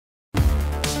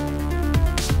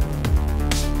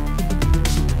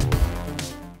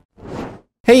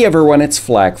Hey everyone, it's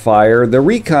Flakfire. The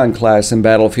Recon class in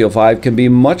Battlefield 5 can be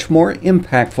much more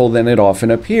impactful than it often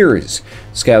appears.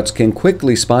 Scouts can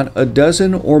quickly spot a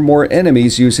dozen or more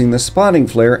enemies using the spotting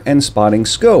flare and spotting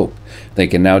scope. They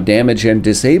can now damage and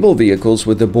disable vehicles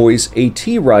with the boys' AT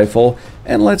rifle,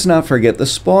 and let's not forget the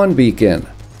spawn beacon.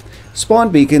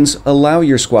 Spawn beacons allow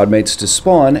your squad mates to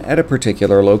spawn at a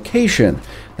particular location.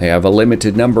 They have a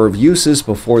limited number of uses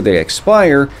before they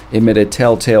expire, emit a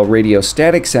telltale radio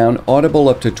static sound audible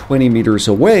up to 20 meters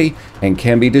away, and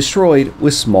can be destroyed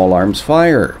with small arms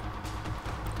fire.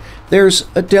 There's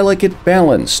a delicate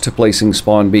balance to placing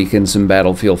spawn beacons in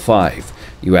Battlefield 5.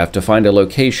 You have to find a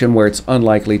location where it's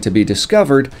unlikely to be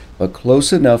discovered, but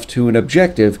close enough to an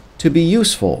objective to be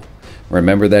useful.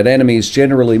 Remember that enemies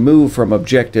generally move from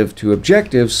objective to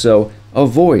objective, so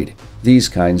avoid these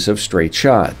kinds of straight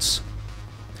shots.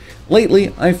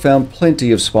 Lately, I've found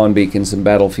plenty of spawn beacons in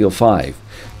Battlefield 5,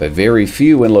 but very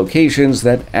few in locations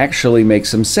that actually make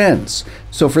some sense.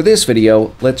 So for this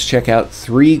video, let's check out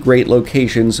 3 great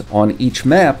locations on each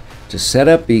map to set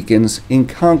up beacons in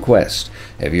Conquest.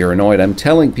 If you're annoyed I'm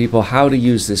telling people how to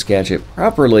use this gadget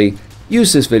properly,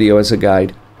 use this video as a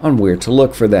guide on where to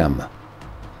look for them.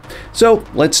 So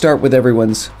let's start with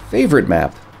everyone's favorite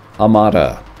map,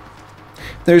 Armada.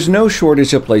 There's no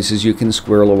shortage of places you can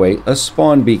squirrel away a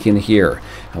spawn beacon here.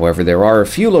 However, there are a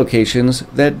few locations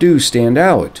that do stand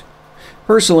out.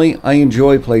 Personally, I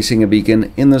enjoy placing a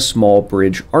beacon in the small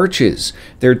bridge arches.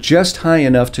 They're just high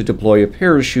enough to deploy a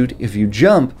parachute if you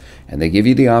jump, and they give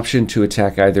you the option to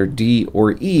attack either D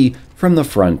or E from the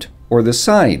front or the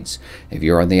sides. If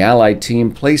you're on the Allied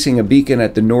team, placing a beacon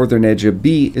at the northern edge of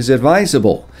B is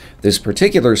advisable. This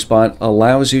particular spot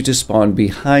allows you to spawn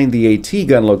behind the AT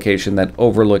gun location that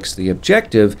overlooks the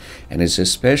objective, and is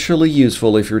especially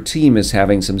useful if your team is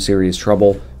having some serious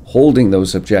trouble holding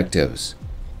those objectives.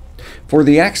 For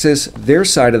the Axis, their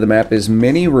side of the map is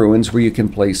many ruins where you can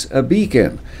place a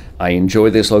beacon. I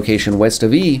enjoy this location west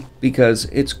of E because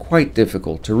it's quite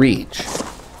difficult to reach.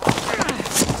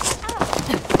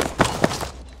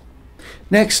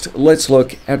 Next, let's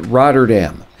look at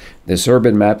Rotterdam. This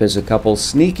urban map has a couple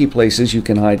sneaky places you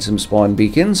can hide some spawn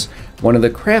beacons. One of the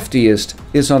craftiest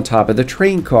is on top of the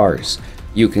train cars.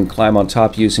 You can climb on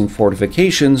top using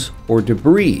fortifications or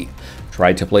debris.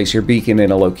 Try to place your beacon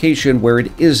in a location where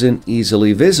it isn't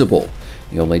easily visible.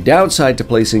 The only downside to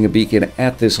placing a beacon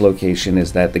at this location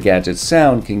is that the gadget's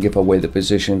sound can give away the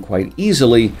position quite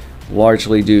easily,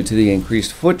 largely due to the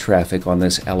increased foot traffic on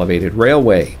this elevated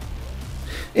railway.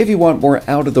 If you want more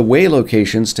out-of-the-way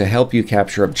locations to help you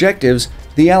capture objectives,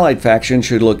 the Allied faction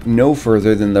should look no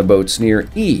further than the boats near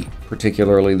E,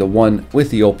 particularly the one with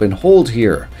the open hold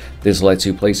here. This lets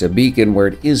you place a beacon where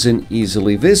it isn't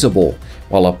easily visible,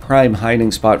 while a prime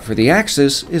hiding spot for the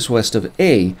Axis is west of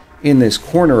A in this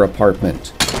corner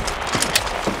apartment.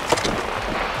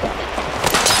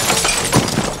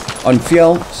 On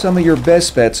Fjell, some of your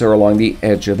best bets are along the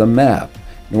edge of the map.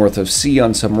 North of C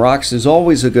on some rocks is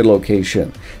always a good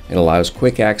location. It allows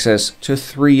quick access to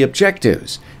 3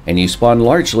 objectives, and you spawn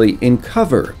largely in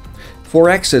cover. For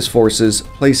Axis forces,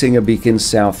 placing a beacon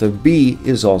south of B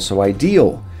is also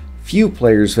ideal. Few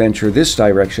players venture this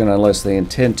direction unless they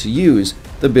intend to use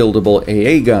the buildable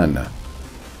AA gun.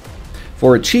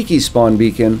 For a cheeky spawn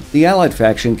beacon, the Allied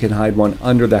faction can hide one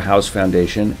under the house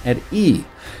foundation at E.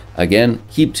 Again,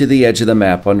 keep to the edge of the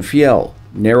map on Fjell.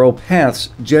 Narrow paths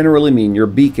generally mean your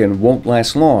beacon won't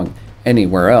last long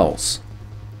anywhere else.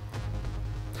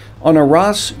 On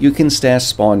Arras, you can stash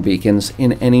spawn beacons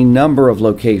in any number of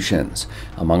locations.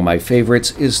 Among my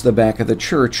favorites is the back of the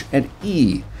church at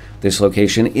E. This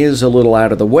location is a little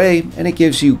out of the way, and it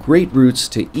gives you great routes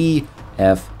to E,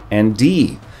 F, and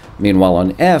D. Meanwhile,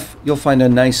 on F, you'll find a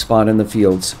nice spot in the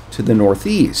fields to the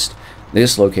northeast.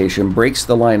 This location breaks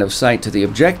the line of sight to the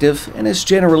objective and is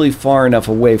generally far enough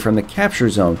away from the capture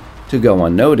zone to go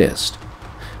unnoticed.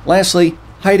 Lastly,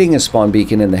 hiding a spawn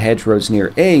beacon in the hedgerows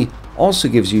near A also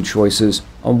gives you choices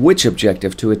on which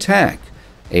objective to attack.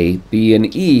 A, B,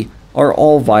 and E are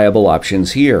all viable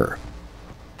options here.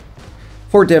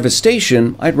 For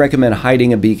devastation, I'd recommend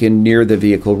hiding a beacon near the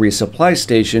vehicle resupply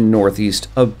station northeast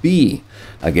of B.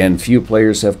 Again, few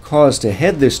players have cause to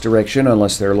head this direction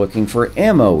unless they're looking for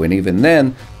ammo, and even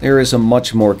then, there is a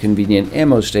much more convenient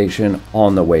ammo station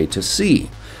on the way to C.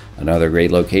 Another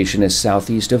great location is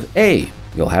southeast of A.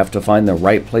 You'll have to find the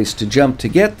right place to jump to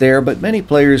get there, but many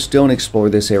players don't explore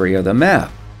this area of the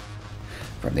map.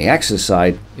 From the Axis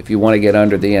side, if you want to get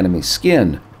under the enemy's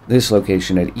skin, this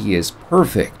location at E is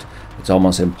perfect. It's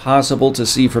almost impossible to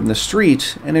see from the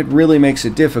street, and it really makes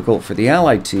it difficult for the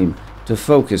Allied team to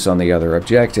focus on the other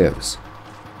objectives.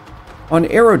 On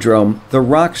Aerodrome, the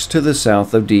rocks to the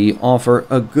south of D offer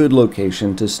a good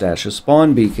location to stash a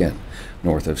spawn beacon.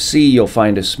 North of C, you'll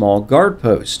find a small guard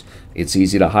post. It's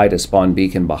easy to hide a spawn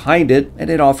beacon behind it, and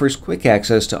it offers quick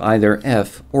access to either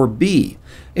F or B.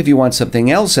 If you want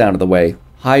something else out of the way,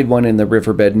 hide one in the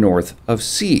riverbed north of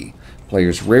C.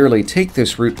 Players rarely take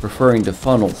this route, preferring to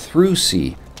funnel through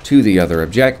C to the other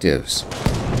objectives.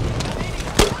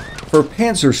 For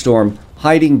Panzerstorm,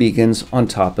 hiding beacons on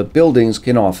top of buildings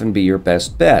can often be your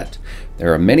best bet.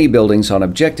 There are many buildings on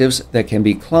objectives that can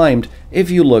be climbed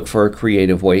if you look for a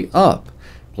creative way up.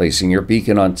 Placing your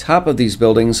beacon on top of these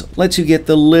buildings lets you get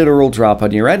the literal drop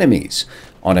on your enemies.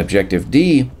 On Objective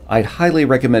D, I'd highly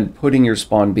recommend putting your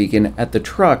spawn beacon at the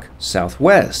truck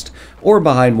southwest, or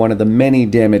behind one of the many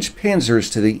damaged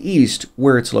panzers to the east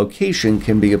where its location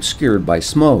can be obscured by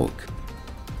smoke.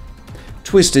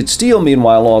 Twisted Steel,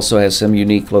 meanwhile, also has some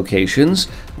unique locations.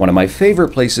 One of my favorite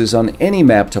places on any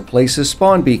map to place a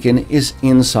spawn beacon is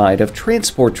inside of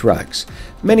transport trucks.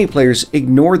 Many players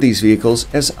ignore these vehicles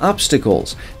as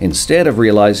obstacles, instead of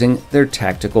realizing their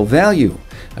tactical value.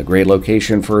 A great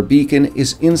location for a beacon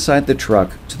is inside the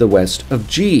truck to the west of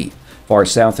G. Far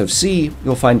south of C,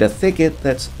 you'll find a thicket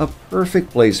that's a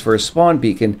perfect place for a spawn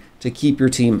beacon to keep your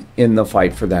team in the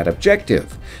fight for that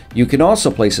objective. You can also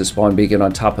place a spawn beacon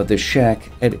on top of this shack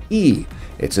at E.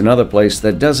 It's another place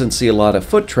that doesn't see a lot of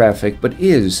foot traffic but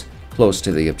is close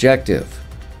to the objective.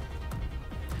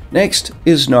 Next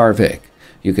is Narvik.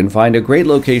 You can find a great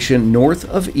location north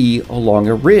of E along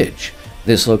a ridge.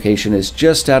 This location is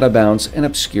just out of bounds and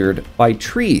obscured by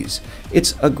trees.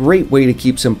 It's a great way to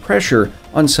keep some pressure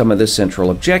on some of the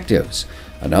central objectives.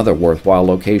 Another worthwhile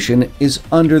location is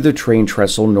under the train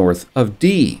trestle north of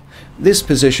D. This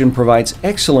position provides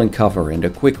excellent cover and a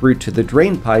quick route to the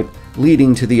drain pipe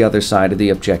leading to the other side of the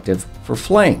objective for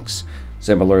flanks.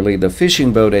 Similarly, the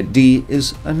fishing boat at D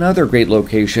is another great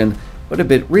location, but a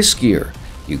bit riskier.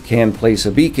 You can place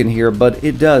a beacon here, but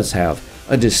it does have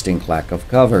a distinct lack of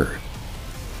cover.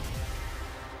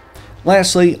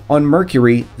 Lastly, on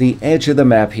Mercury, the edge of the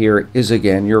map here is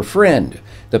again your friend.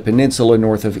 The peninsula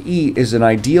north of E is an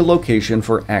ideal location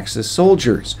for Axis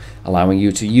soldiers, allowing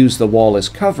you to use the wall as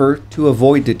cover to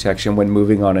avoid detection when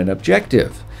moving on an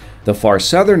objective. The far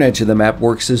southern edge of the map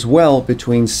works as well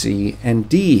between C and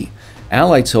D.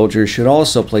 Allied soldiers should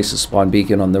also place a spawn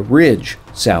beacon on the ridge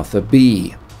south of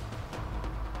B.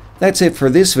 That's it for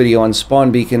this video on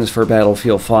spawn beacons for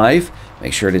Battlefield 5.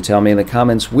 Make sure to tell me in the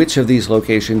comments which of these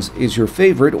locations is your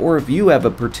favorite, or if you have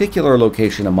a particular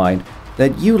location in mind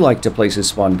that you like to place a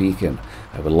spawn beacon.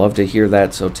 I would love to hear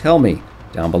that, so tell me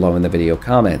down below in the video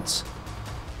comments.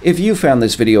 If you found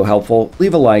this video helpful,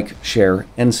 leave a like, share,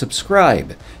 and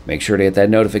subscribe. Make sure to hit that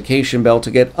notification bell to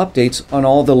get updates on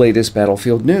all the latest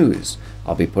Battlefield news.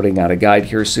 I'll be putting out a guide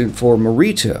here soon for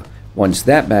Marita, once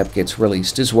that map gets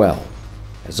released as well.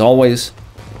 As always,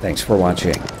 thanks for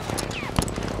watching.